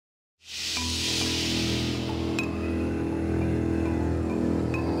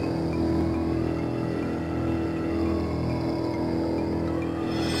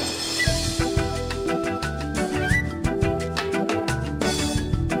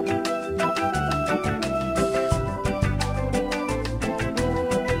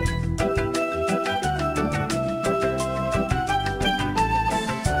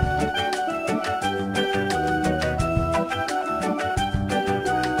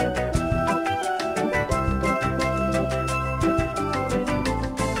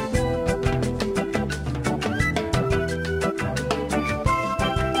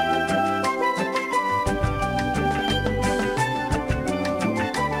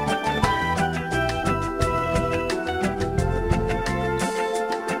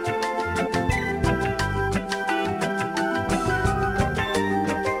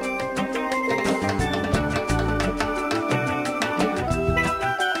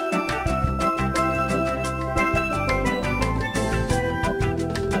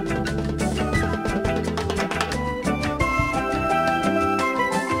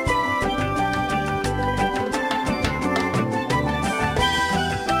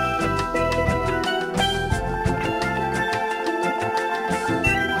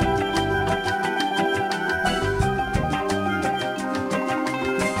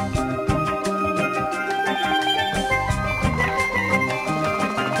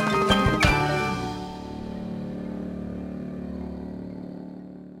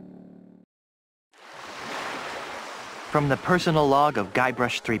From the personal log of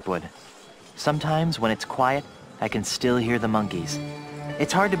Guybrush Threepwood. Sometimes, when it's quiet, I can still hear the monkeys.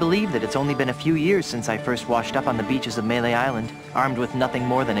 It's hard to believe that it's only been a few years since I first washed up on the beaches of Melee Island, armed with nothing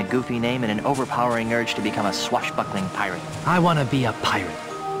more than a goofy name and an overpowering urge to become a swashbuckling pirate. I want to be a pirate.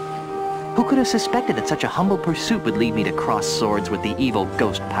 Who could have suspected that such a humble pursuit would lead me to cross swords with the evil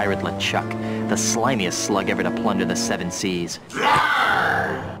ghost pirate LeChuck, the slimiest slug ever to plunder the seven seas?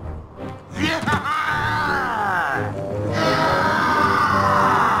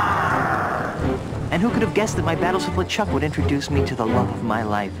 And who could have guessed that my battles with LeChuck would introduce me to the love of my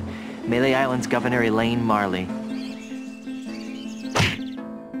life, Melee Island's Governor Elaine Marley.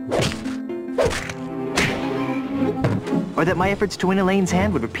 Or that my efforts to win Elaine's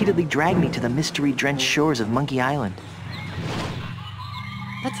hand would repeatedly drag me to the mystery-drenched shores of Monkey Island.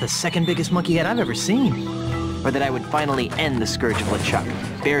 That's the second biggest monkey head I've ever seen. Or that I would finally end the scourge of LeChuck,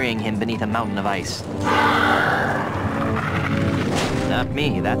 burying him beneath a mountain of ice. Not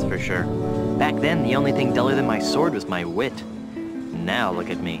me, that's for sure. Back then, the only thing duller than my sword was my wit. Now look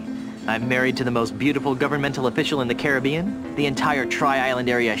at me. I'm married to the most beautiful governmental official in the Caribbean. The entire Tri-Island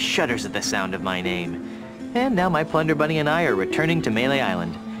area shudders at the sound of my name. And now my Plunder Bunny and I are returning to Melee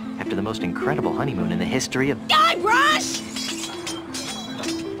Island after the most incredible honeymoon in the history of... Guybrush!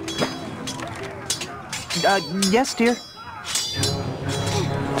 Yes, dear?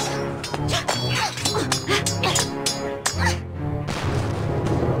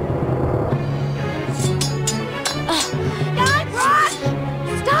 Guybrush!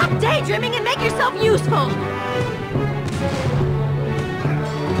 Stop daydreaming and make yourself useful!